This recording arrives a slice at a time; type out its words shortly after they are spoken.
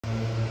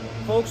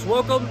Folks,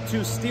 welcome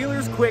to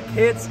Steelers Quick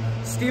Hits.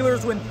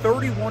 Steelers win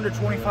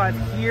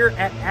 31-25 here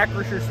at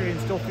Acrisure Stadium.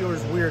 Still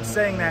feels weird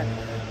saying that,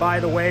 by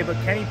the way, but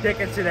Kenny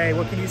Pickett today,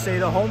 what can you say?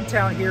 The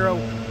hometown hero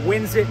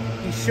wins it.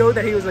 He showed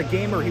that he was a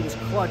gamer. He was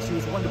clutch. He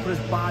was one to put his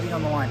body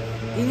on the line.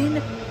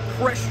 In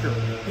pressure,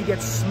 he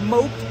gets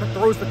smoked but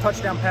throws the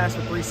touchdown pass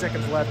with 3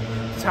 seconds left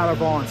to Tyler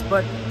Vaughns.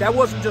 But that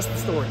wasn't just the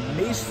story.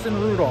 Mason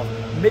Rudolph,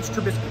 Mitch,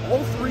 Trubisky,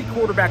 all three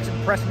quarterbacks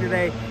impressing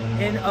today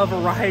in a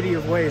variety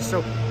of ways.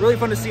 So really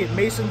fun to see it.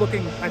 Mason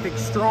looking, I think,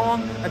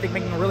 strong. I think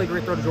making a really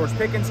great throw to George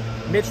Pickens.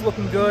 Mitch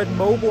looking good,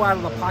 mobile out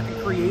of the pocket,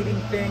 creating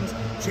things.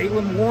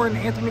 Jalen Warren,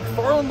 Anthony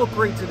McFarland look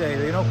great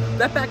today. You know,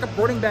 that backup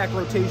running back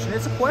rotation,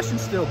 it's a question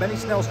still. Benny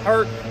Snell's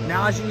hurt.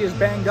 Najee is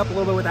banged up a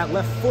little bit with that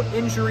left foot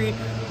injury.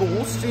 But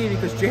we'll see,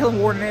 because Jalen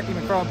Warren and Anthony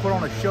McFarland put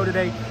on a show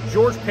today.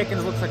 George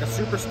Pickens looks like a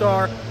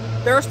superstar.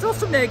 There are still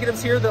some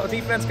negatives here. The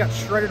defense got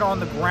shredded on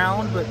the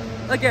ground, but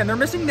again, they're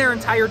missing their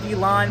entire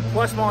D-line,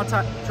 plus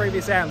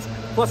Travis Adams,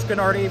 plus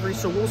Kennard Avery,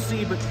 so we'll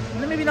see. But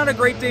maybe not a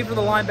great day for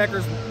the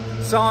linebackers.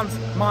 Sans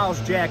Miles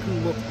Jack, who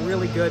looked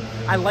really good.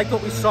 I like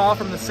what we saw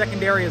from the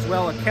secondary as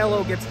well.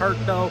 Akello gets hurt,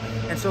 though,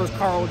 and so is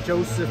Carl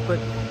Joseph, but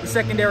the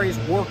secondary is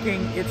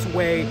working its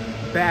way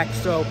back,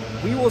 so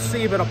we will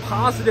see. But a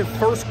positive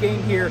first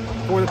game here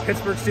for the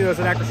Pittsburgh Steelers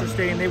at Acrisure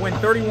Stadium. They win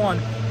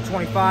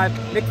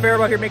 31-25. Nick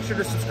Farabaugh here. Make sure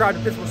to subscribe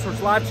to Pittsburgh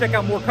Sports Live. Check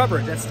out more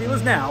coverage at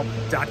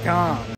SteelersNow.com.